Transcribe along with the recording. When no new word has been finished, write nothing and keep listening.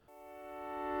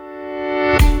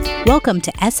Welcome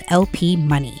to SLP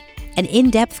Money, an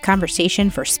in-depth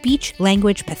conversation for speech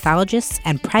language pathologists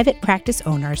and private practice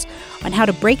owners on how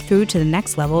to break through to the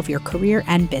next level of your career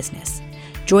and business.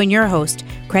 Join your host,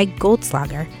 Craig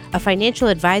Goldslager, a financial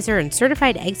advisor and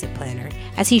certified exit planner,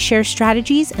 as he shares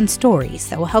strategies and stories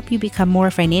that will help you become more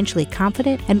financially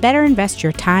confident and better invest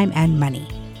your time and money.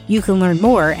 You can learn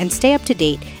more and stay up to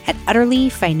date at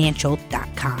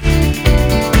utterlyfinancial.com.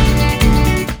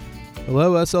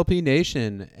 Hello, SLP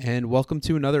Nation, and welcome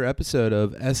to another episode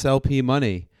of SLP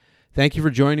Money. Thank you for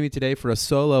joining me today for a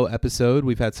solo episode.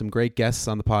 We've had some great guests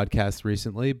on the podcast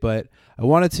recently, but I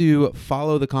wanted to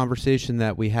follow the conversation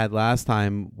that we had last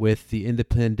time with the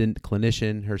independent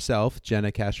clinician herself,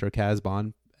 Jenna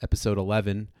Castro-Casbon, episode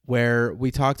 11, where we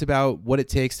talked about what it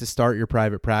takes to start your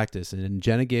private practice. And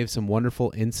Jenna gave some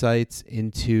wonderful insights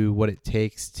into what it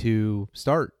takes to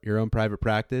start your own private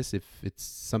practice, if it's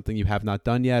something you have not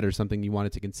done yet or something you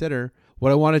wanted to consider.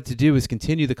 What I wanted to do is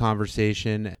continue the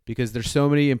conversation because there's so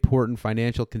many important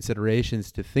financial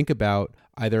considerations to think about,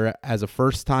 either as a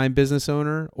first-time business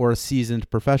owner or a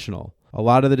seasoned professional. A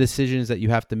lot of the decisions that you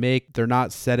have to make, they're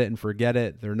not set it and forget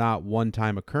it. They're not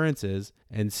one-time occurrences.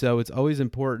 And so it's always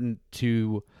important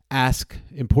to ask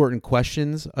important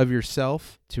questions of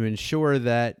yourself to ensure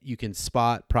that you can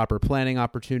spot proper planning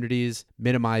opportunities,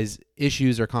 minimize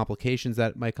issues or complications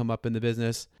that might come up in the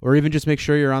business, or even just make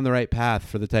sure you're on the right path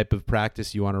for the type of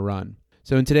practice you want to run.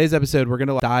 So in today's episode, we're going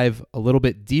to dive a little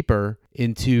bit deeper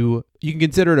into, you can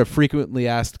consider it a frequently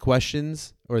asked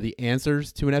questions or the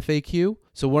answers to an FAQ.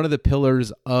 So one of the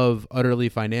pillars of Utterly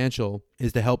Financial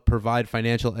is to help provide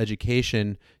financial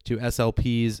education to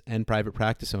SLPs and private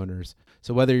practice owners.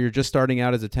 So whether you're just starting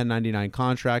out as a 1099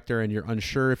 contractor and you're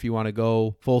unsure if you want to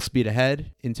go full speed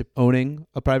ahead into owning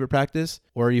a private practice,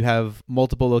 or you have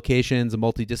multiple locations, a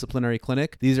multidisciplinary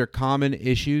clinic, these are common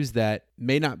issues that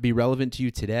may not be relevant to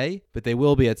you today, but they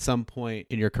will be at some point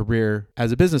in your career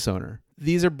as a business owner.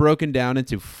 These are broken down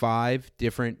into 5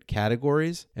 different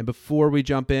categories. And before we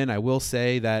jump in, I will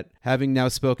say that having now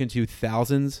spoken to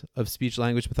thousands of speech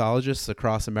language pathologists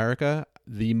across America,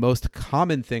 the most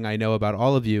common thing I know about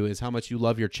all of you is how much you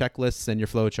love your checklists and your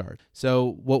flowchart.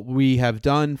 So what we have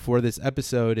done for this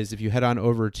episode is, if you head on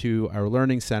over to our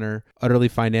learning center,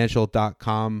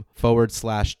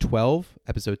 utterlyfinancial.com/12,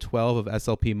 episode 12 of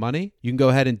SLP Money, you can go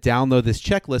ahead and download this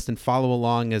checklist and follow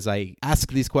along as I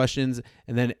ask these questions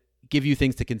and then give you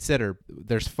things to consider.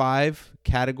 There's 5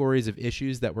 categories of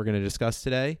issues that we're going to discuss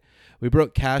today. We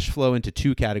broke cash flow into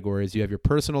 2 categories. You have your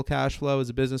personal cash flow as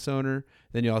a business owner.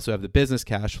 Then you also have the business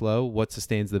cash flow, what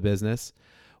sustains the business.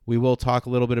 We will talk a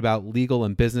little bit about legal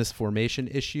and business formation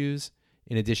issues,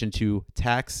 in addition to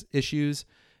tax issues.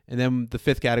 And then the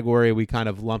 5th category we kind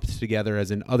of lumped together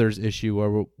as an others issue,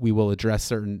 where we will address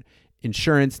certain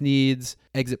insurance needs,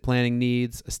 exit planning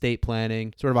needs, estate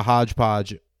planning, sort of a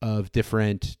hodgepodge of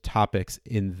different topics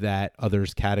in that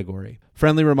others category.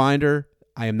 Friendly reminder,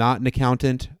 I am not an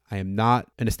accountant. I am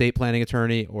not an estate planning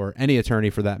attorney, or any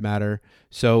attorney for that matter.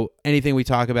 So anything we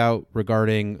talk about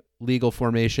regarding legal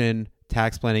formation,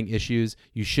 tax planning issues,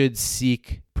 you should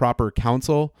seek proper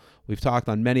counsel. We've talked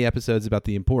on many episodes about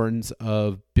the importance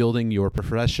of building your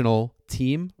professional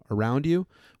team around you,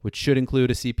 which should include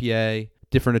a CPA,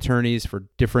 different attorneys for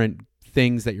different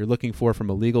things that you're looking for from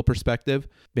a legal perspective.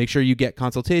 Make sure you get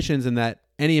consultations, and that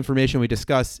any information we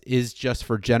discuss is just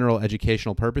for general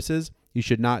educational purposes. You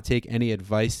should not take any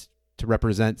advice to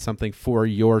represent something for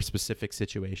your specific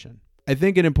situation. I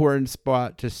think an important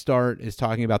spot to start is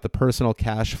talking about the personal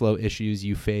cash flow issues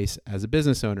you face as a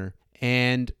business owner.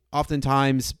 And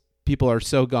oftentimes people are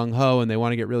so gung-ho and they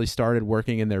want to get really started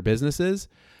working in their businesses.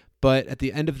 But at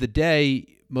the end of the day,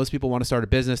 most people want to start a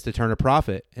business to turn a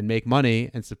profit and make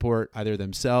money and support either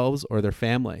themselves or their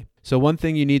family. So one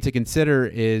thing you need to consider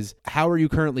is, how are you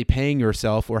currently paying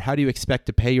yourself, or how do you expect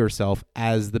to pay yourself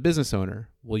as the business owner?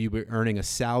 Will you be earning a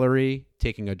salary,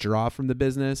 taking a draw from the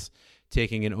business,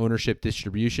 taking an ownership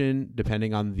distribution,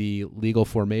 depending on the legal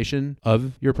formation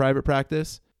of your private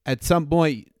practice? At some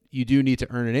point, you do need to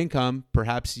earn an income.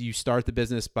 Perhaps you start the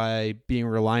business by being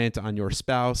reliant on your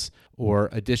spouse or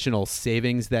additional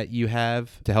savings that you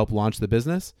have to help launch the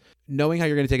business. Knowing how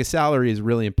you're going to take a salary is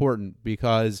really important,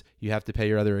 because you have to pay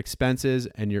your other expenses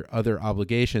and your other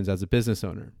obligations as a business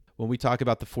owner. When we talk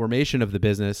about the formation of the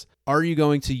business, are you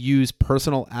going to use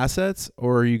personal assets,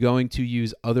 or are you going to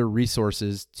use other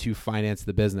resources to finance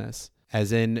the business?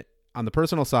 As in, On the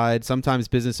personal side, sometimes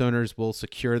business owners will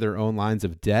secure their own lines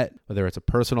of debt, whether it's a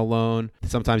personal loan.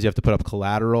 Sometimes you have to put up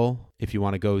collateral if you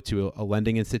want to go to a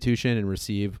lending institution and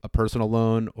receive a personal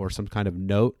loan or some kind of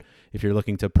note. If you're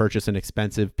looking to purchase an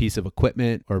expensive piece of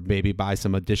equipment or maybe buy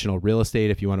some additional real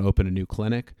estate if you want to open a new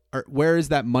clinic. Where is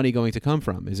that money going to come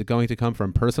from? Is it going to come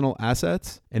from personal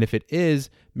assets? And if it is,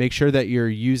 make sure that you're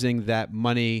using that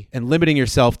money and limiting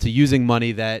yourself to using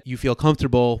money that you feel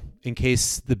comfortable in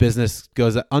case the business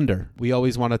goes under. We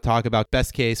always want to talk about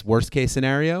best case, worst case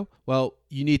scenario. Well,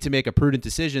 you need to make a prudent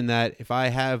decision that if I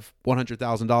have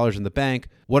 $100,000 in the bank,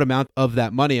 what amount of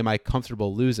that money am I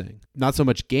comfortable losing? Not so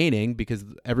much gaining, because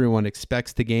everyone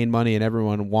expects to gain money and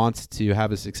everyone wants to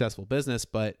have a successful business.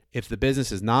 But if the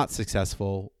business is not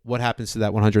successful, what happens to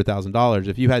that $100,000?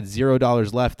 If you had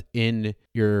 $0 left in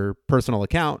your personal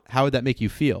account, how would that make you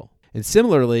feel? And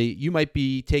similarly, you might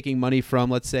be taking money from,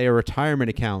 let's say, a retirement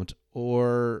account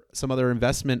or some other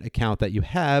investment account that you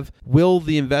have. Will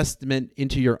the investment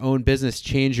into your own business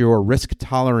change your risk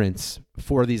tolerance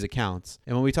for these accounts?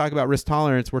 And when we talk about risk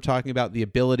tolerance, we're talking about the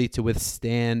ability to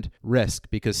withstand risk,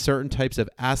 because certain types of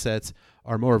assets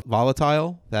are more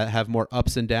volatile, that have more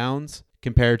ups and downs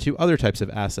compared to other types of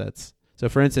assets. So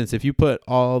for instance, if you put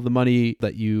all the money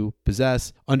that you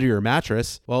possess under your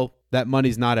mattress, well, that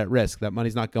money's not at risk. That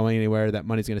money's not going anywhere. That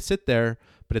money's going to sit there,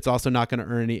 but it's also not going to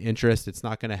earn any interest. It's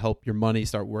not going to help your money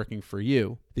start working for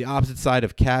you. The opposite side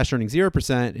of cash earning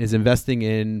 0% is investing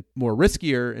in more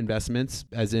riskier investments,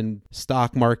 as in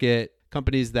stock market,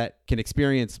 companies that can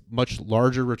experience much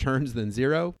larger returns than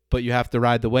zero, but you have to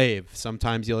ride the wave.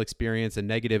 Sometimes you'll experience a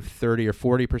negative 30 or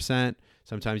 40%.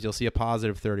 Sometimes you'll see a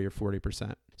positive 30 or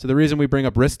 40%. So the reason we bring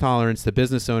up risk tolerance to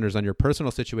business owners on your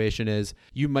personal situation is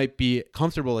you might be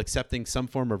comfortable accepting some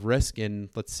form of risk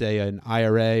in, let's say, an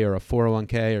IRA or a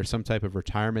 401k or some type of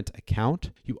retirement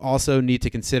account. You also need to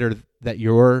consider that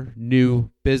your new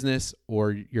business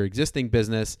or your existing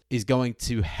business is going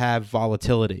to have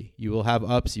volatility. You will have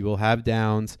ups, you will have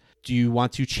downs. Do you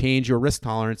want to change your risk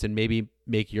tolerance and maybe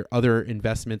make your other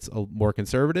investments more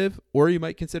conservative, or you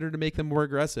might consider to make them more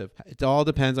aggressive? It all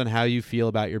depends on how you feel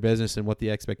about your business and what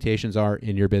the expectations are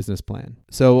in your business plan.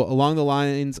 So along the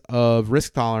lines of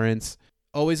risk tolerance,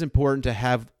 always important to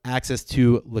have access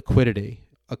to liquidity.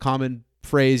 A common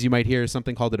phrase you might hear is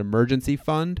something called an emergency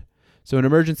fund. So an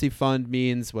emergency fund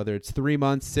means whether it's 3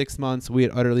 months, 6 months, we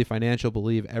at Utterly Financial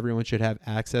believe everyone should have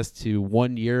access to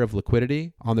 1 year of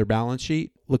liquidity on their balance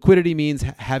sheet. Liquidity means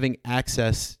having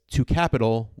access to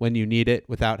capital when you need it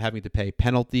without having to pay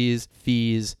penalties,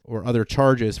 fees, or other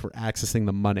charges for accessing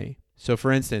the money. So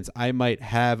for instance, I might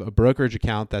have a brokerage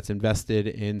account that's invested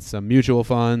in some mutual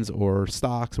funds or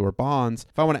stocks or bonds.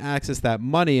 If I want to access that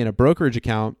money in a brokerage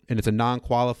account and it's a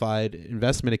non-qualified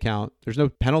investment account, there's no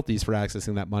penalties for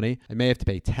accessing that money. I may have to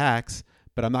pay tax,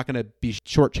 but I'm not going to be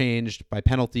shortchanged by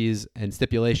penalties and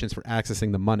stipulations for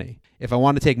accessing the money. If I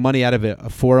want to take money out of a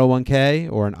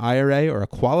 401k or an IRA or a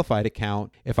qualified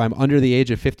account, if I'm under the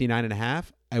age of 59 and a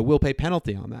half, I will pay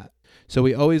penalty on that. So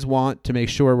we always want to make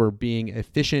sure we're being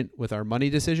efficient with our money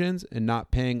decisions and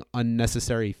not paying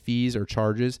unnecessary fees or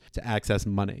charges to access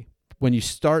money. When you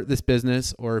start this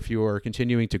business, or if you're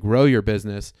continuing to grow your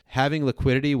business, having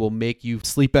liquidity will make you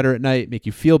sleep better at night, make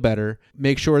you feel better.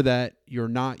 Make sure that you're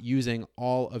not using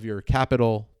all of your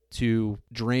capital to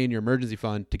drain your emergency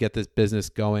fund to get this business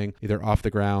going, either off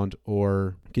the ground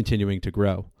or continuing to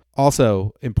grow.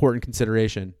 Also, important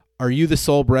consideration, are you the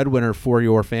sole breadwinner for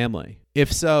your family?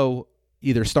 If so,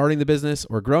 either starting the business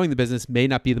or growing the business may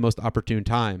not be the most opportune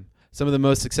time. Some of the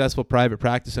most successful private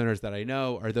practice owners that I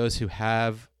know are those who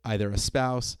have either a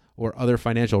spouse or other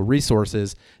financial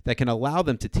resources that can allow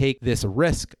them to take this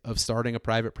risk of starting a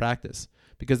private practice,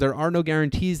 because there are no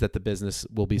guarantees that the business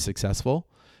will be successful.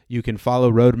 You can follow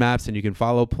roadmaps and you can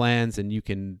follow plans and you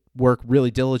can work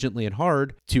really diligently and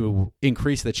hard to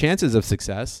increase the chances of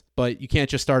success, but you can't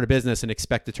just start a business and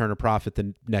expect to turn a profit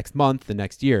the next month, the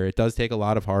next year. It does take a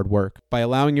lot of hard work. By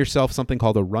allowing yourself something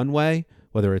called a runway,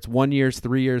 whether it's 1 year,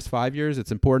 3 years, 5 years,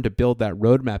 it's important to build that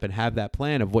roadmap and have that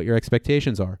plan of what your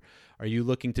expectations are. Are you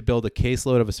looking to build a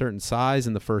caseload of a certain size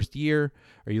in the first year?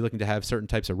 Are you looking to have certain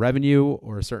types of revenue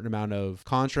or a certain amount of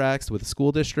contracts with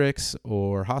school districts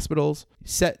or hospitals?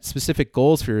 Set specific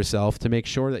goals for yourself to make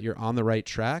sure that you're on the right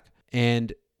track.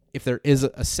 And if there is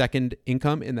a second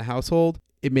income in the household,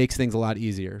 it makes things a lot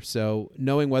easier. So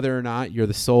knowing whether or not you're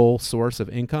the sole source of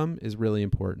income is really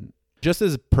important. Just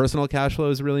as personal cash flow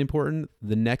is really important,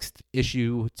 the next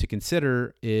issue to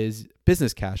consider is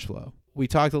business cash flow. We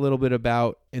talked a little bit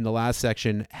about in the last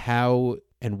section how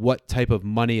and what type of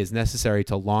money is necessary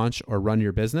to launch or run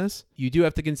your business. You do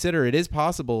have to consider it is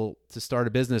possible to start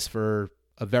a business for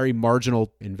a very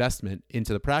marginal investment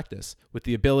into the practice. With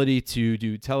the ability to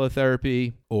do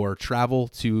teletherapy or travel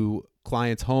to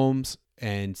clients' homes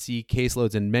and see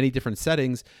caseloads in many different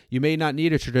settings, you may not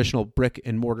need a traditional brick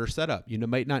and mortar setup. You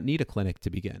might not need a clinic to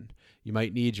begin. You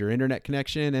might need your internet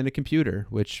connection and a computer,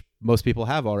 which most people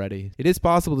have already. It is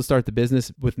possible to start the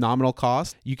business with nominal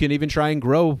cost. You can even try and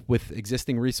grow with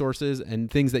existing resources and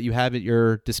things that you have at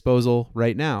your disposal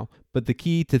right now. But the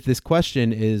key to this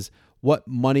question is, what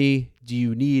money do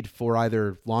you need for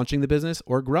either launching the business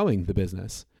or growing the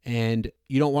business? And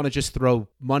you don't want to just throw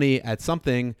money at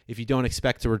something if you don't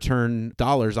expect to return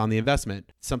dollars on the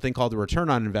investment. Something called the return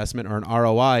on investment, or an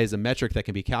ROI, is a metric that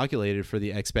can be calculated for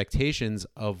the expectations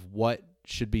of what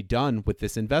should be done with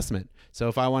this investment. So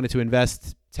if I wanted to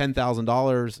invest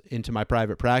 $10,000 into my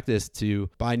private practice to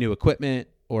buy new equipment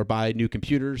or buy new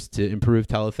computers to improve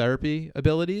teletherapy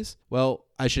abilities, well,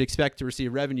 I should expect to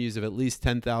receive revenues of at least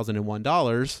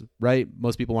 $10,001, right?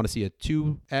 Most people want to see a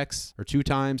 2x or 2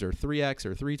 times or 3x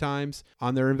or 3 times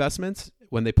on their investments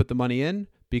when they put the money in,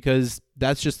 because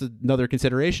that's just another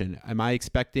consideration. Am I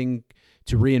expecting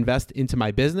to reinvest into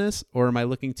my business, or am I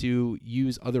looking to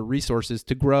use other resources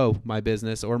to grow my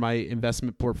business or my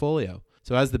investment portfolio?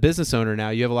 So as the business owner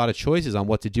now, you have a lot of choices on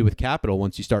what to do with capital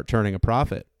once you start turning a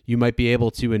profit. You might be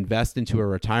able to invest into a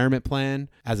retirement plan.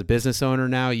 As a business owner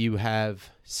now, you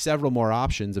have several more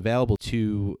options available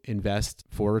to invest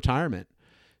for retirement.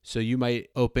 So you might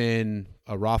open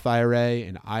a Roth IRA,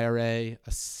 an IRA,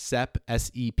 a SEP,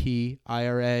 S-E-P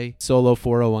IRA, solo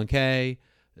 401k,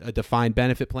 a defined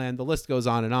benefit plan. The list goes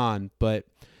on and on. But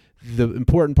the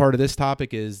important part of this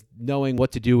topic is knowing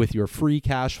what to do with your free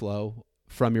cash flow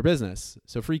from your business.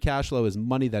 So free cash flow is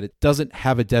money that it doesn't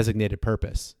have a designated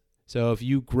purpose. So if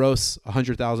you gross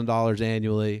 $100,000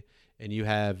 annually and you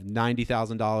have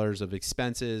 $90,000 of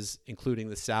expenses, including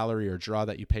the salary or draw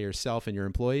that you pay yourself and your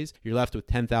employees, you're left with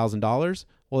 $10,000.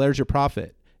 Well, there's your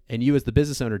profit. And you as the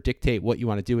business owner dictate what you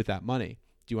want to do with that money.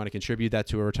 Do you want to contribute that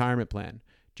to a retirement plan?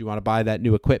 Do you want to buy that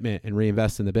new equipment and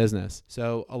reinvest in the business?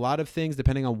 So a lot of things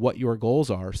depending on what your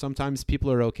goals are. Sometimes people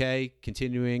are okay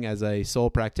continuing as a sole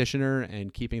practitioner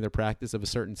and keeping their practice of a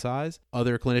certain size.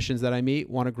 Other clinicians that I meet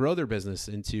want to grow their business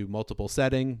into multiple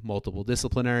setting, multiple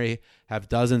disciplinary, have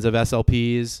dozens of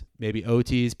SLPs, maybe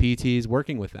OTs, PTs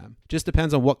working with them. Just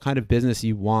depends on what kind of business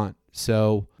you want.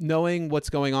 So knowing what's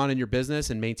going on in your business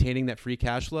and maintaining that free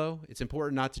cash flow, it's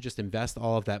important not to just invest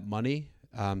all of that money.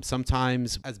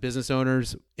 Sometimes as business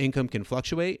owners, income can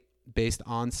fluctuate based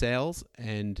on sales,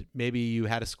 and maybe you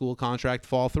had a school contract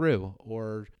fall through,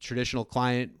 or traditional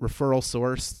client referral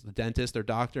source, the dentist or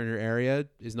doctor in your area,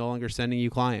 is no longer sending you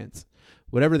clients.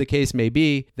 Whatever the case may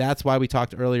be, that's why we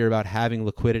talked earlier about having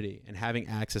liquidity and having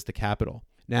access to capital.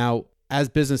 Now, as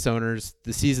business owners,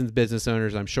 the seasoned business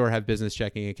owners, I'm sure, have business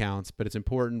checking accounts, but it's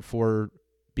important for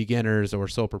beginners or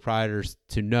sole proprietors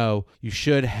to know you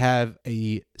should have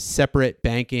a separate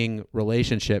banking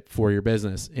relationship for your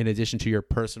business in addition to your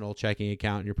personal checking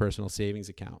account and your personal savings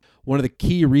account. One of the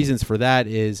key reasons for that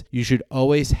is you should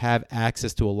always have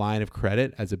access to a line of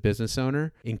credit as a business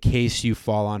owner in case you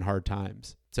fall on hard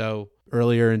times. So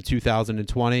earlier in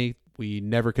 2020, we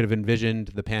never could have envisioned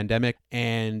the pandemic,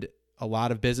 and a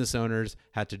lot of business owners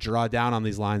had to draw down on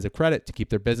these lines of credit to keep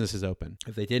their businesses open.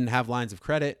 If they didn't have lines of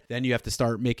credit, then you have to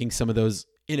start making some of those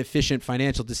inefficient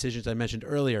financial decisions I mentioned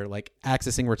earlier, like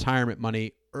accessing retirement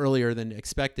money earlier than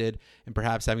expected and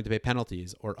perhaps having to pay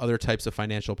penalties or other types of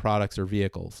financial products or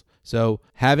vehicles. So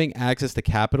having access to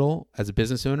capital as a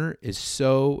business owner is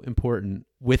so important.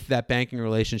 With that banking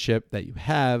relationship that you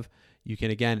have, you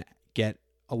can again get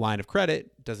a line of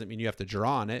credit. Doesn't mean you have to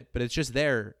draw on it, but it's just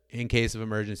there in case of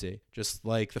emergency. Just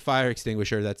like the fire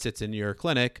extinguisher that sits in your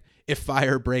clinic, if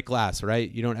fire, break glass,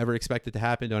 right? You don't ever expect it to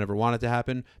happen, don't ever want it to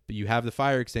happen, but you have the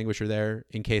fire extinguisher there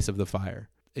in case of the fire.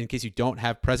 In case you don't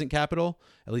have present capital,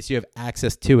 at least you have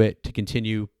access to it to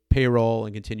continue payroll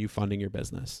and continue funding your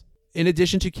business. In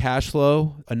addition to cash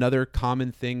flow, another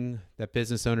common thing that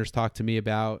business owners talk to me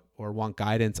about or want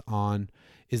guidance on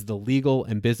is the legal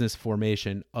and business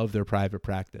formation of their private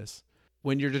practice.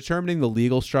 When you're determining the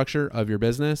legal structure of your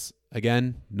business,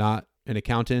 again, not an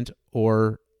accountant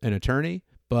or an attorney,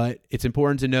 but it's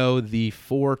important to know the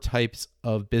 4 types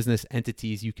of business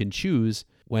entities you can choose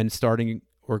when starting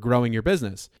or growing your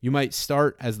business. You might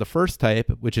start as the first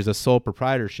type, which is a sole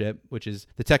proprietorship, which is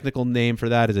the technical name for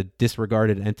that is a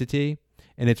disregarded entity.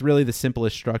 And it's really the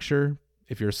simplest structure.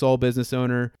 If you're a sole business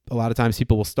owner, a lot of times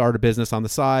people will start a business on the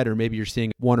side, or maybe you're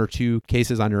seeing 1 or 2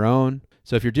 cases on your own.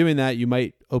 So if you're doing that, you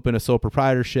might open a sole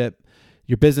proprietorship.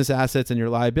 Your business assets and your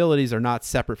liabilities are not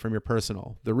separate from your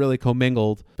personal. They're really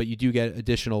commingled, but you do get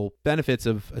additional benefits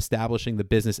of establishing the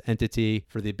business entity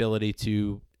for the ability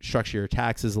to structure your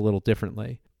taxes a little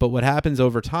differently. But what happens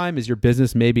over time is your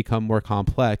business may become more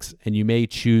complex, and you may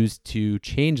choose to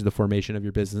change the formation of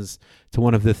your business to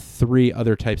one of the 3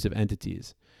 other types of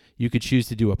entities. You could choose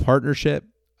to do a partnership,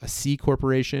 a C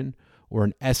corporation, or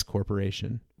an S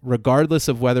corporation. Regardless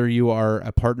of whether you are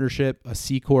a partnership, a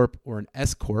C corp, or an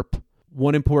S corp,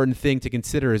 one important thing to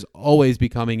consider is always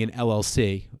becoming an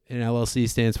LLC. An LLC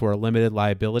stands for a limited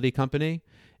liability company.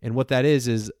 And what that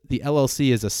is the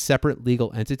LLC is a separate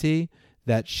legal entity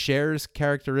that shares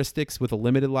characteristics with a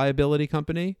limited liability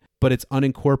company, but it's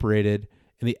unincorporated,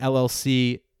 and the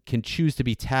LLC can choose to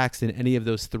be taxed in any of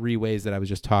those 3 ways that I was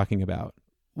just talking about.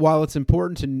 While it's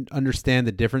important to understand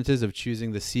the differences of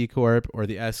choosing the C Corp or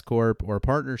the S Corp or a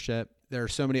partnership, there are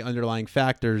so many underlying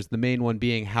factors, the main one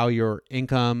being how your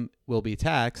income will be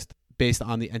taxed based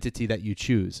on the entity that you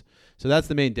choose. So that's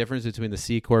the main difference between the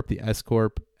C Corp, the S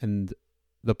Corp, and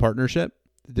the partnership.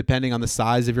 Depending on the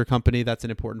size of your company, that's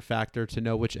an important factor to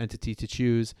know which entity to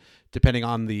choose. Depending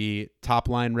on the top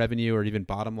line revenue or even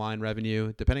bottom line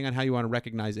revenue, depending on how you want to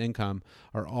recognize income,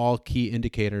 are all key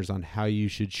indicators on how you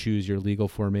should choose your legal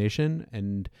formation.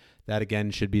 And that,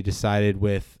 again, should be decided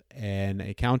with an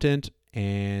accountant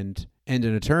and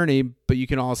an attorney, but you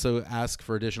can also ask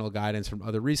for additional guidance from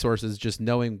other resources, just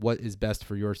knowing what is best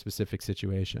for your specific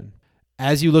situation.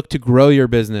 As you look to grow your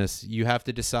business, you have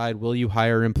to decide, will you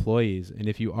hire employees? And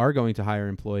if you are going to hire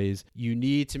employees, you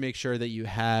need to make sure that you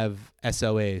have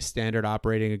SOAs, standard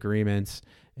operating agreements,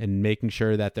 and making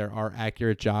sure that there are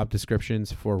accurate job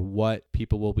descriptions for what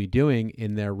people will be doing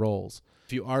in their roles.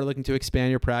 If you are looking to expand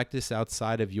your practice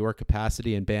outside of your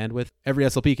capacity and bandwidth, every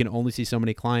SLP can only see so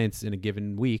many clients in a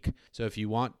given week. So if you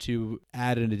want to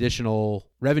add an additional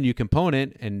revenue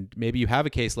component, and maybe you have a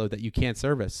caseload that you can't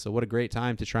service, so what a great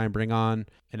time to try and bring on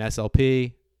an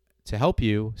SLP to help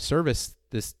you service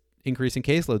this increasing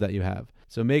caseload that you have.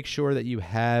 So make sure that you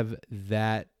have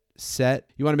that set.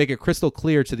 You want to make it crystal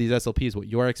clear to these SLPs what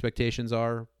your expectations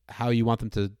are, how you want them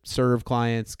to serve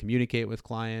clients, communicate with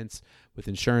clients, with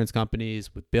insurance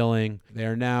companies, with billing. They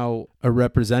are now a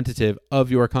representative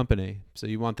of your company. So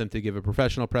you want them to give a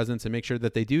professional presence and make sure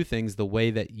that they do things the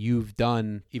way that you've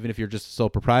done, even if you're just a sole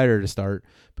proprietor to start,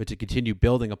 but to continue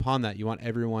building upon that. You want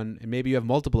everyone, and maybe you have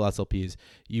multiple SLPs,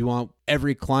 you want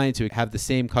every client to have the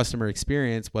same customer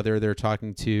experience, whether they're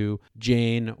talking to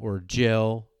Jane or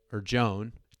Jill or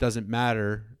Joan. It doesn't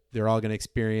matter. They're all going to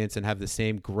experience and have the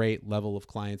same great level of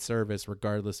client service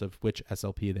regardless of which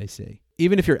SLP they see.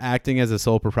 Even if you're acting as a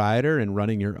sole proprietor and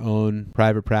running your own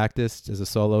private practice as a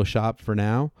solo shop for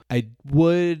now, I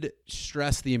would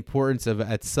stress the importance of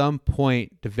at some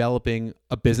point developing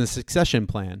a business succession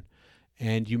plan.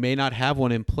 And you may not have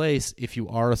one in place if you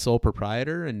are a sole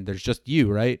proprietor and there's just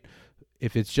you, right?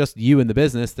 If it's just you in the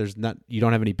business, you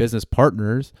don't have any business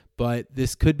partners, but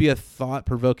this could be a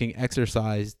thought-provoking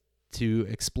exercise to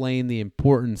explain the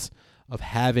importance of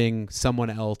having someone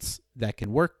else that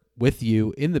can work with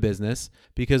you in the business,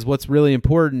 because what's really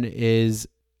important is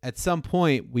at some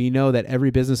point we know that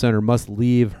every business owner must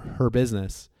leave her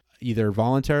business, either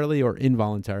voluntarily or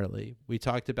involuntarily. We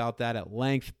talked about that at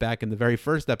length back in the very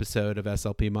first episode of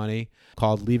SLP Money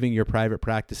called Leaving Your Private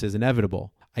Practice is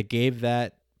Inevitable. I gave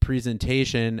that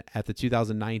presentation at the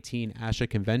 2019 ASHA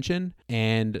convention,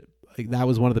 and that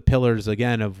was one of the pillars,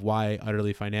 again, of why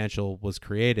Utterly Financial was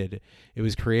created. It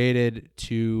was created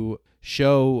to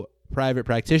show private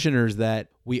practitioners that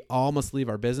we all must leave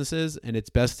our businesses, and it's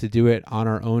best to do it on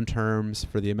our own terms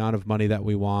for the amount of money that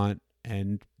we want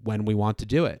and when we want to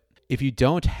do it. If you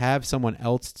don't have someone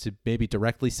else to maybe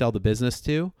directly sell the business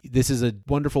to, this is a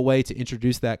wonderful way to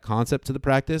introduce that concept to the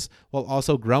practice while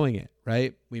also growing it,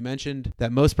 right? We mentioned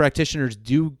that most practitioners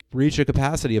do reach a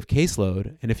capacity of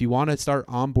caseload. And if you want to start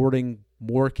onboarding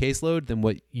more caseload than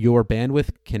what your bandwidth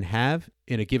can have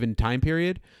in a given time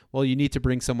period, well, you need to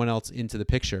bring someone else into the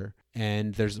picture.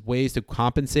 And there's ways to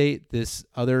compensate this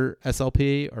other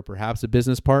SLP or perhaps a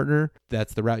business partner.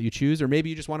 That's the route you choose. Or maybe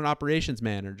you just want an operations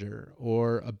manager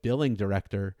or a billing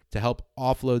director to help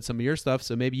offload some of your stuff,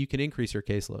 so maybe you can increase your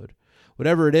caseload.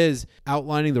 Whatever it is,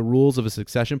 outlining the rules of a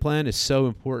succession plan is so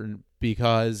important,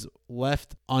 because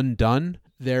left undone,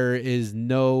 there is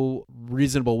no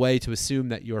reasonable way to assume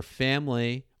that your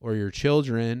family or your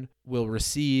children will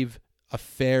receive a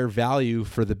fair value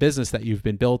for the business that you've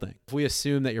been building. If we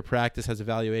assume that your practice has a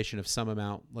valuation of some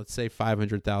amount, let's say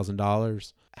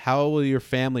 $500,000, how will your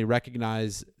family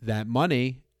recognize that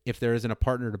money if there isn't a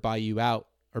partner to buy you out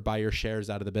or buy your shares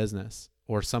out of the business,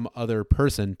 or some other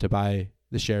person to buy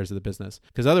the shares of the business.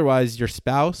 Because otherwise your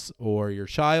spouse or your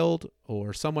child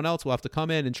or someone else will have to come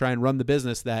in and try and run the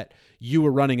business that you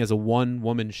were running as a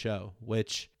one-woman show,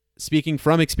 which, speaking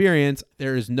from experience,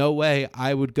 there is no way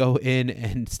I would go in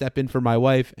and step in for my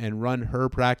wife and run her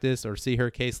practice or see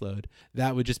her caseload.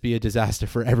 That would just be a disaster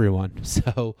for everyone.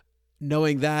 So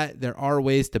knowing that there are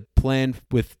ways to plan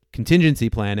with contingency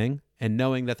planning, and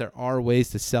knowing that there are ways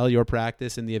to sell your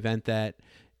practice in the event that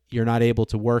you're not able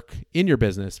to work in your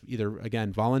business, either,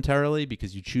 again, voluntarily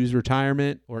because you choose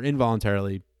retirement, or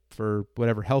involuntarily for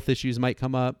whatever health issues might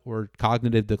come up or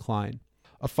cognitive decline.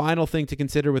 A final thing to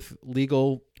consider with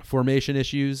legal formation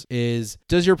issues is,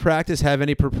 does your practice have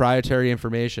any proprietary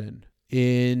information?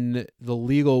 In the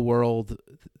legal world,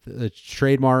 the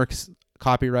trademarks,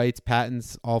 copyrights,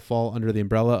 patents all fall under the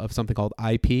umbrella of something called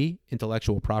IP,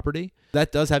 intellectual property.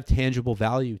 That does have tangible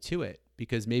value to it,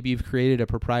 because maybe you've created a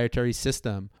proprietary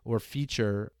system or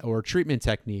feature or treatment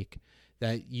technique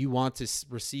that you want to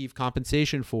receive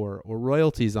compensation for or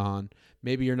royalties on.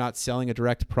 Maybe you're not selling a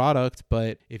direct product,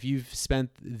 but if you've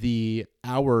spent the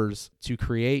hours to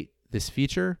create this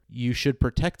feature, you should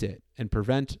protect it and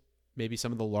prevent maybe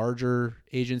some of the larger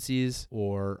agencies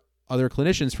or other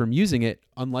clinicians from using it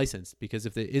unlicensed. Because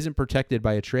if it isn't protected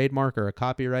by a trademark or a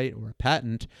copyright or a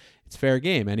patent, it's fair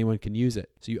game. Anyone can use it.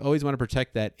 So you always want to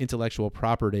protect that intellectual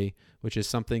property, which is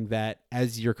something that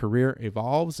as your career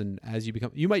evolves and as you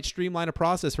become, you might streamline a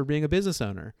process for being a business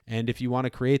owner. And if you want to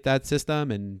create that system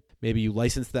and maybe you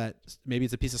license that, maybe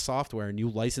it's a piece of software and you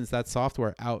license that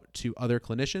software out to other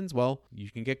clinicians, well, you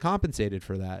can get compensated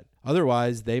for that.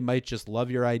 Otherwise, they might just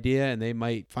love your idea and they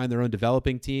might find their own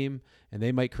developing team and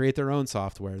they might create their own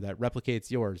software that replicates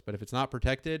yours. But if it's not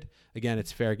protected, again,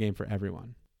 it's fair game for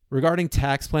everyone. Regarding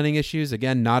tax planning issues,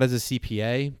 again, not as a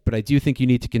CPA, but I do think you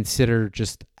need to consider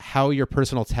just how your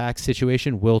personal tax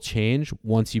situation will change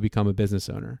once you become a business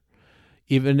owner.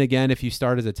 Even again, if you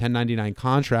start as a 1099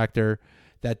 contractor,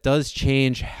 that does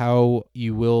change how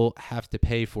you will have to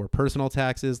pay for personal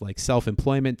taxes like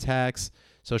self-employment tax,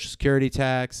 Social Security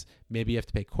tax. Maybe you have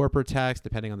to pay corporate tax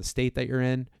depending on the state that you're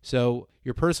in. So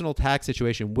your personal tax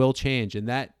situation will change, and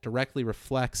that directly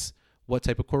reflects what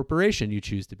type of corporation you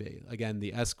choose to be. Again,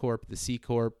 the S Corp, the C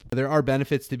Corp. There are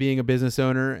benefits to being a business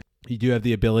owner. You do have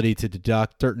the ability to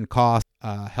deduct certain costs,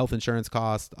 health insurance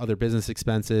costs, other business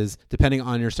expenses, depending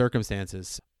on your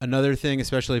circumstances. Another thing,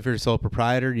 especially if you're a sole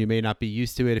proprietor, you may not be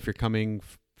used to it if you're coming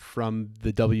from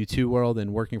the W-2 world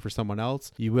and working for someone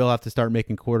else. You will have to start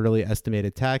making quarterly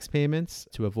estimated tax payments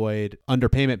to avoid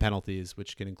underpayment penalties,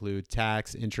 which can include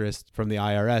tax, interest from the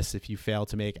IRS if you fail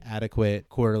to make adequate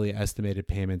quarterly estimated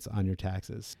payments on your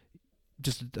taxes.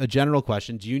 Just a general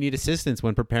question, do you need assistance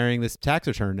when preparing this tax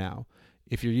return now?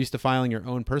 If you're used to filing your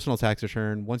own personal tax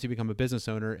return, once you become a business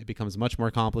owner, it becomes much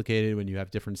more complicated when you have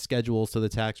different schedules to the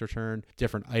tax return,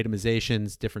 different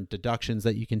itemizations, different deductions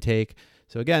that you can take.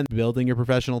 So again, building your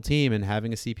professional team and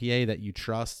having a CPA that you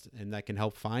trust and that can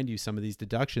help find you some of these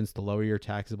deductions to lower your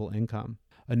taxable income.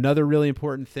 Another really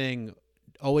important thing,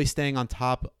 always staying on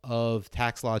top of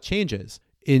tax law changes.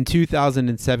 In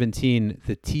 2017,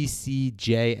 the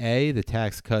TCJA, the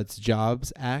Tax Cuts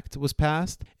Jobs Act, was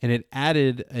passed, and it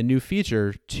added a new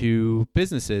feature to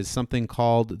businesses, something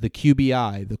called the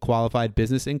QBI, the Qualified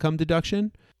Business Income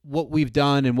Deduction. What we've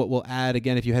done and what we'll add,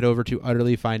 again, if you head over to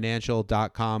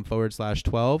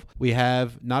utterlyfinancial.com/12, we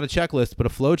have not a checklist, but a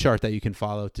flow chart that you can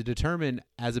follow to determine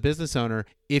as a business owner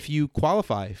if you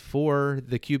qualify for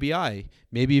the QBI.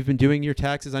 Maybe you've been doing your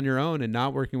taxes on your own and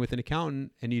not working with an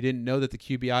accountant, and you didn't know that the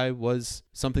QBI was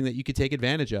something that you could take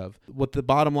advantage of. What the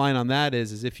bottom line on that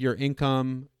is if your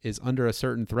income is under a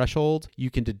certain threshold, you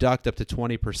can deduct up to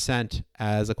 20%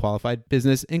 as a qualified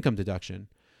business income deduction.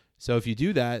 So if you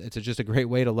do that, it's just a great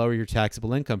way to lower your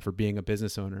taxable income for being a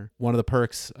business owner. One of the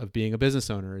perks of being a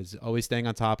business owner is always staying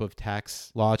on top of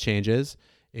tax law changes.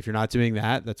 If you're not doing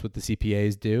that, that's what the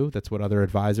CPAs do. That's what other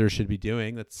advisors should be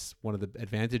doing. That's one of the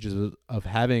advantages of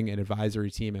having an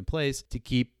advisory team in place to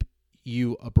keep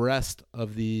you abreast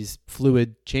of these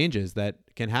fluid changes that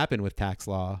can happen with tax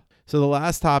law. So the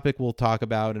last topic we'll talk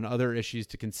about and other issues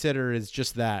to consider is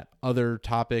just that, other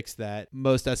topics that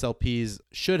most SLPs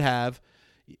should have.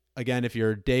 Again, if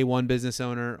you're a day one business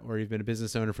owner or you've been a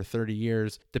business owner for 30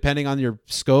 years, depending on your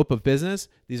scope of business,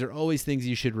 these are always things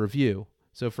you should review.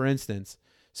 So for instance,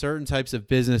 certain types of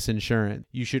business insurance.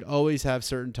 You should always have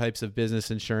certain types of business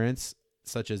insurance,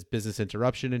 such as business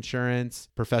interruption insurance,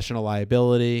 professional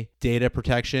liability, data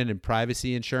protection, and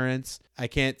privacy insurance. I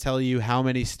can't tell you how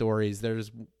many stories.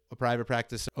 There's a private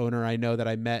practice owner I know that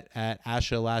I met at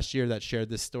ASHA last year that shared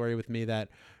this story with me that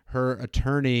her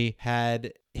attorney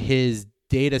had his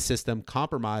data system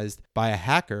compromised by a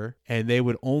hacker, and they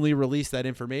would only release that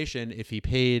information if he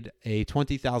paid a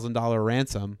 $20,000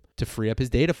 ransom to free up his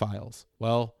data files.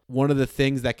 Well, one of the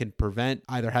things that can prevent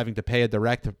either having to pay a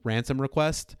direct ransom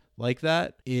request like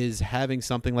that is having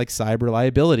something like cyber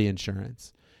liability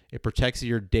insurance. It protects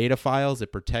your data files.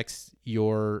 It protects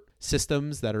your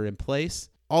systems that are in place.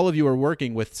 All of you are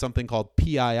working with something called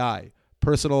PII,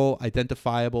 personal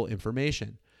identifiable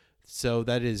information. So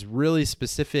that is really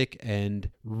specific and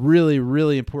really,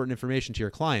 really important information to your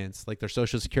clients, like their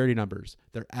social security numbers,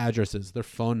 their addresses, their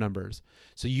phone numbers.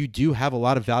 So you do have a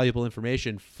lot of valuable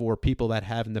information for people that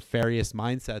have nefarious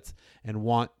mindsets and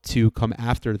want to come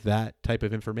after that type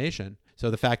of information. So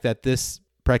the fact that this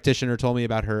practitioner told me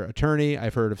about her attorney,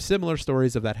 I've heard of similar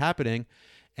stories of that happening,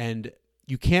 and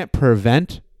you can't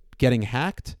prevent getting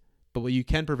hacked, but what you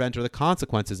can prevent are the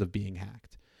consequences of being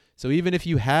hacked. So even if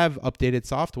you have updated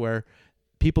software,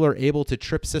 people are able to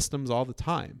trip systems all the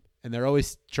time, and they're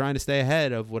always trying to stay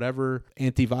ahead of whatever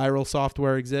antiviral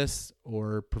software exists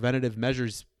or preventative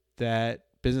measures that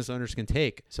business owners can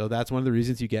take. So that's one of the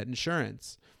reasons you get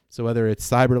insurance. So whether it's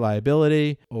cyber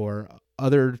liability or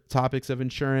other topics of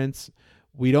insurance,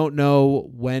 we don't know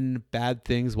when bad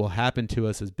things will happen to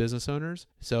us as business owners.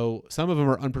 So some of them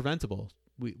are unpreventable.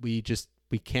 We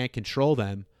can't control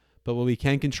them, but what we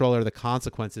can control are the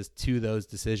consequences to those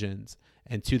decisions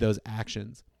and to those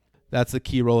actions. That's the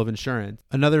key role of insurance.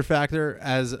 Another factor,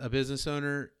 as a business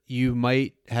owner, you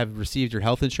might have received your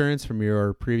health insurance from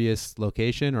your previous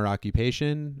location or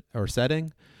occupation or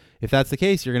setting. If that's the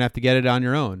case, you're going to have to get it on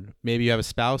your own. Maybe you have a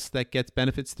spouse that gets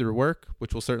benefits through work,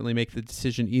 which will certainly make the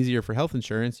decision easier for health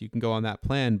insurance. You can go on that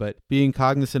plan, but being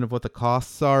cognizant of what the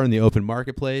costs are in the open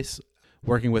marketplace,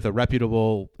 working with a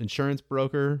reputable insurance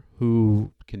broker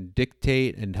who can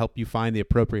dictate and help you find the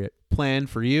appropriate plan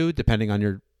for you, depending on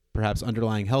your perhaps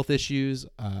underlying health issues,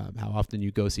 how often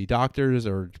you go see doctors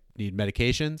or need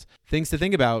medications. Things to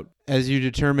think about as you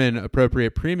determine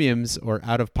appropriate premiums or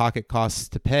out-of-pocket costs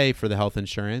to pay for the health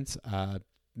insurance,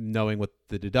 knowing what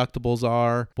the deductibles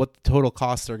are, what the total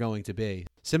costs are going to be.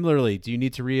 Similarly, do you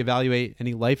need to reevaluate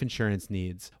any life insurance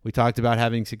needs? We talked about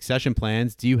having succession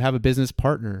plans. Do you have a business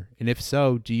partner? And if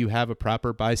so, do you have a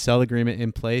proper buy-sell agreement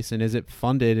in place? And is it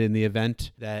funded in the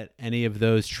event that any of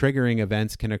those triggering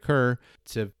events can occur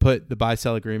to put the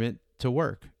buy-sell agreement to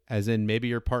work? As in, maybe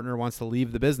your partner wants to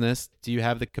leave the business. Do you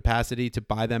have the capacity to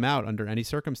buy them out under any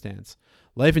circumstance?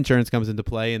 Life insurance comes into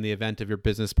play in the event of your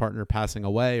business partner passing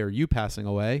away or you passing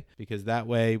away, because that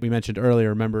way, we mentioned earlier,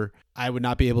 remember, I would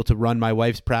not be able to run my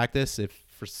wife's practice if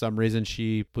for some reason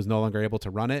she was no longer able to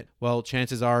run it. Well,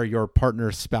 chances are your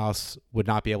partner's spouse would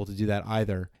not be able to do that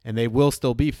either. And they will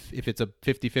still be, if it's a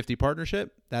 50-50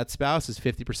 partnership, that spouse is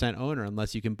 50% owner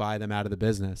unless you can buy them out of the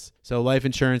business. So life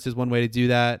insurance is one way to do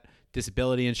that.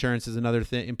 Disability insurance is another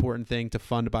important thing to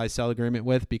fund a buy-sell agreement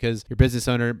with, because your business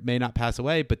owner may not pass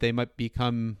away, but they might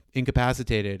become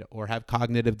incapacitated or have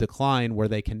cognitive decline where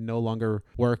they can no longer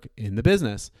work in the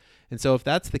business. And so if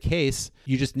that's the case,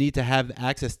 you just need to have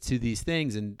access to these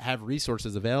things and have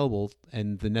resources available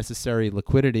and the necessary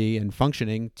liquidity and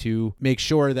functioning to make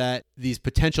sure that these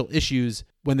potential issues,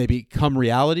 when they become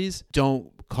realities,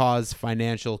 don't cause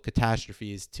financial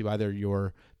catastrophes to either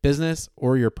your business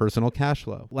or your personal cash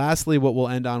flow. Lastly, what we'll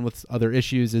end on with other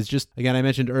issues is just, again, I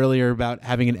mentioned earlier about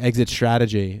having an exit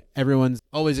strategy. Everyone's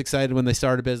always excited when they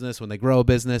start a business, when they grow a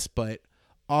business, but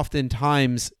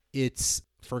oftentimes it's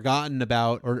forgotten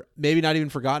about, or maybe not even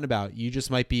forgotten about. You just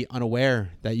might be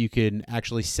unaware that you can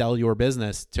actually sell your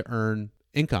business to earn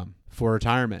income for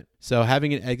retirement. So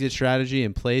having an exit strategy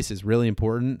in place is really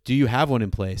important. Do you have one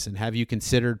in place, and have you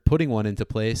considered putting one into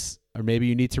place? Or maybe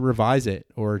you need to revise it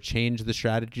or change the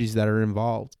strategies that are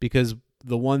involved. Because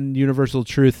the one universal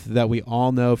truth that we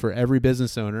all know for every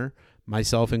business owner,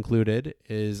 myself included,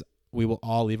 is we will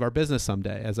all leave our business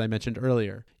someday, as I mentioned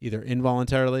earlier, either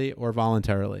involuntarily or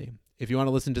voluntarily. If you want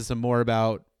to listen to some more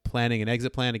about planning an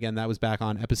exit plan, again, that was back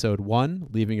on episode 1,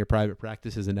 Leaving Your Private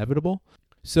Practice is Inevitable.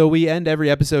 So we end every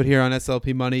episode here on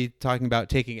SLP Money talking about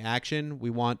taking action.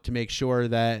 We want to make sure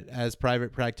that as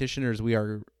private practitioners, we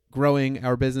are growing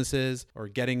our businesses or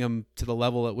getting them to the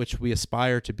level at which we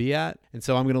aspire to be at. And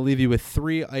so I'm going to leave you with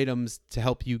 3 items to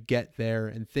help you get there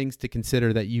and things to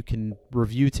consider that you can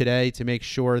review today to make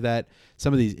sure that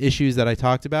some of these issues that I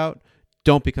talked about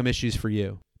don't become issues for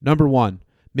you. Number 1,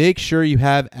 make sure you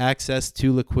have access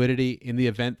to liquidity in the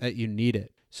event that you need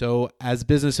it. So as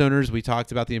business owners, we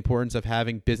talked about the importance of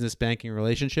having business banking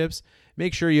relationships.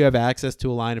 Make sure you have access to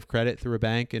a line of credit through a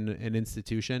bank and an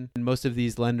institution. And most of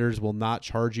these lenders will not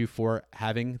charge you for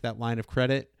having that line of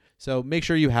credit. So make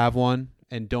sure you have one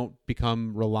and don't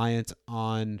become reliant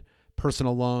on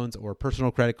personal loans or personal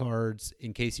credit cards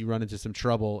in case you run into some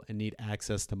trouble and need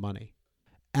access to money.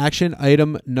 Action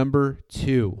item number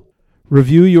 2.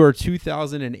 Review your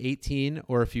 2018,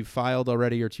 or if you filed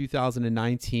already, your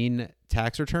 2019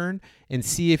 tax return and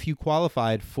see if you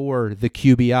qualified for the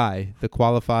QBI, the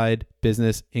Qualified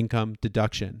Business Income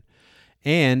Deduction.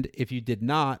 And if you did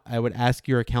not, I would ask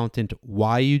your accountant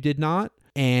why you did not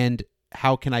and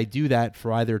how can I do that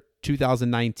for either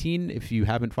 2019 if you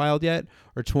haven't filed yet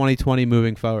or 2020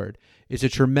 moving forward. It's a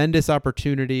tremendous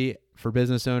opportunity for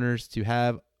business owners to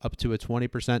have up to a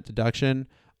 20% deduction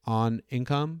on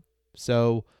income.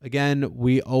 So again,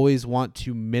 we always want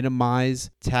to minimize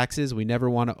taxes. We never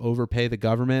want to overpay the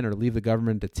government or leave the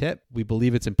government to tip. We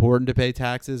believe it's important to pay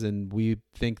taxes, and we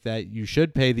think that you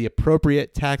should pay the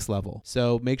appropriate tax level.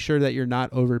 So make sure that you're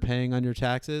not overpaying on your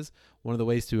taxes. One of the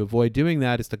ways to avoid doing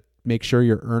that is to make sure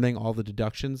you're earning all the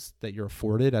deductions that you're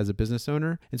afforded as a business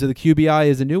owner. And so the QBI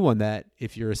is a new one that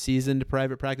if you're a seasoned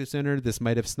private practice owner, this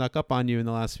might have snuck up on you in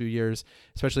the last few years,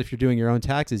 especially if you're doing your own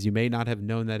taxes. You may not have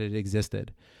known that it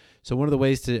existed. So one of the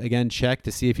ways to, again, check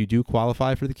to see if you do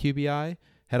qualify for the QBI,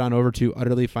 head on over to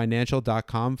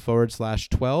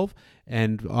utterlyfinancial.com/12.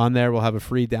 And on there, we'll have a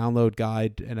free download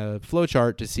guide and a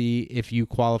flowchart to see if you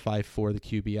qualify for the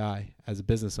QBI as a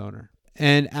business owner.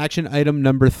 And action item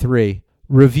number 3,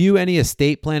 review any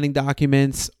estate planning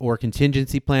documents or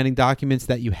contingency planning documents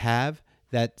that you have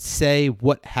that say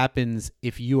what happens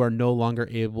if you are no longer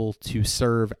able to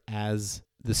serve as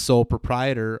the sole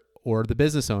proprietor or the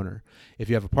business owner. If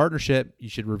you have a partnership, you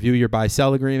should review your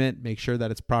buy-sell agreement, make sure that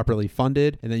it's properly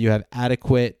funded, and that you have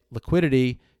adequate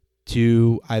liquidity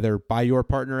to either buy your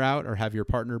partner out or have your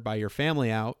partner buy your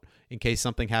family out in case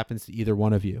something happens to either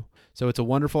one of you. So it's a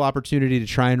wonderful opportunity to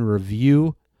try and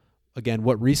review, again,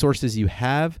 what resources you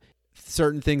have.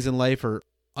 Certain things in life are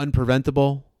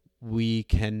unpreventable. We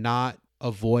cannot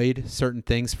avoid certain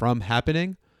things from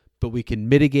happening, but we can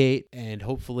mitigate and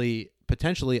hopefully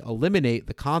potentially eliminate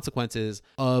the consequences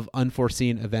of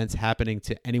unforeseen events happening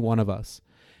to any one of us.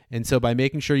 And so by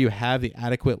making sure you have the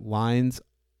adequate lines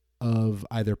of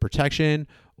either protection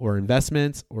or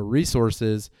investments or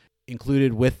resources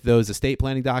included with those estate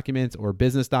planning documents or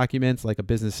business documents like a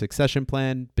business succession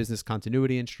plan, business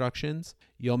continuity instructions,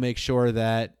 you'll make sure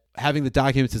that having the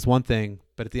documents is one thing,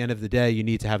 but at the end of the day, you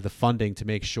need to have the funding to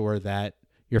make sure that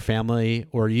your family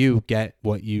or you get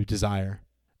what you desire.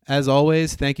 As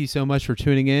always, thank you so much for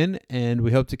tuning in, and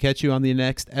we hope to catch you on the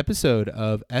next episode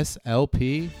of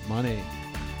SLP Money.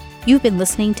 You've been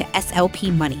listening to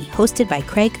SLP Money, hosted by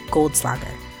Craig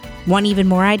Goldslager. Want even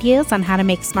more ideas on how to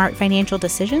make smart financial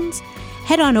decisions?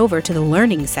 Head on over to the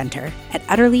Learning Center at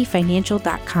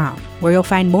utterlyfinancial.com, where you'll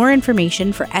find more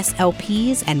information for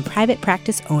SLPs and private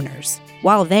practice owners.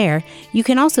 While there, you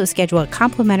can also schedule a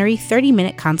complimentary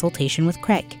 30-minute consultation with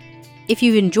Craig. If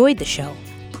you've enjoyed the show,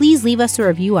 please leave us a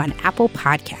review on Apple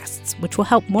Podcasts, which will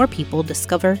help more people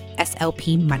discover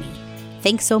SLP Money.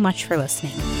 Thanks so much for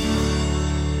listening.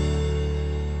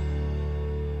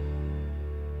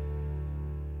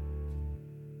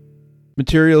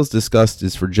 Materials discussed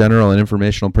is for general and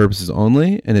informational purposes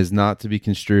only and is not to be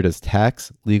construed as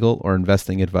tax, legal, or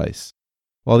investing advice.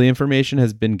 While the information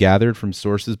has been gathered from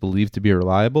sources believed to be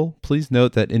reliable, please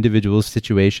note that individual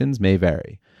situations may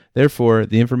vary. Therefore,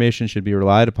 the information should be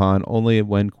relied upon only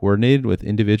when coordinated with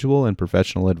individual and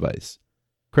professional advice.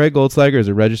 Craig Goldslager is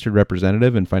a registered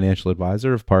representative and financial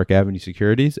advisor of Park Avenue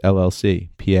Securities,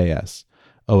 LLC, PAS,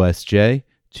 OSJ,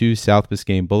 2 South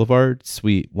Biscayne Boulevard,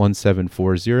 Suite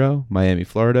 1740, Miami,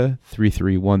 Florida,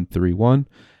 33131,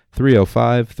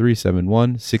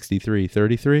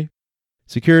 305-371-6333.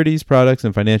 Securities, products,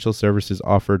 and financial services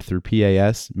offered through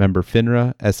PAS, member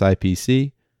FINRA,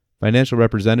 SIPC, financial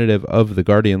representative of the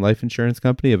Guardian Life Insurance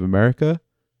Company of America,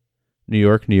 New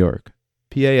York, New York.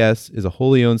 PAS is a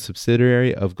wholly owned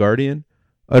subsidiary of Guardian.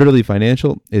 Utterly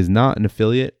Financial is not an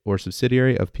affiliate or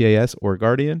subsidiary of PAS or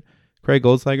Guardian. Craig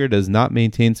Goldslager does not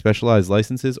maintain specialized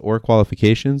licenses or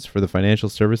qualifications for the financial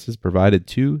services provided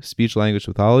to speech-language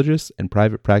pathologists and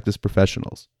private practice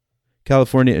professionals.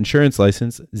 California Insurance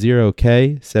License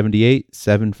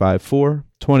 0K78754,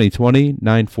 2020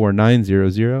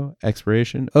 94900,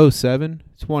 expiration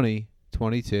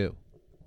 07/20/22.